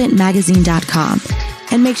relevantmagazine.com.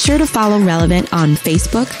 And make sure to follow Relevant on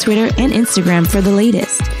Facebook, Twitter, and Instagram for the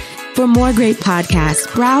latest. For more great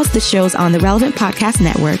podcasts, browse the shows on the Relevant Podcast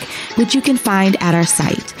Network, which you can find at our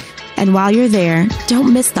site. And while you're there,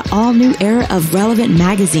 don't miss the all-new era of Relevant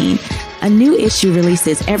Magazine. A new issue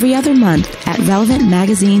releases every other month at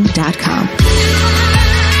relevantmagazine.com.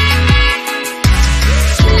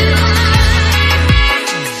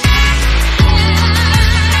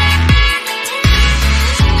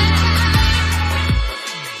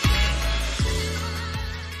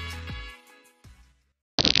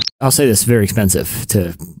 I'll say this is very expensive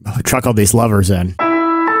to truck all these lovers in.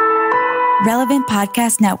 Relevant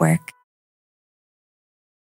Podcast Network.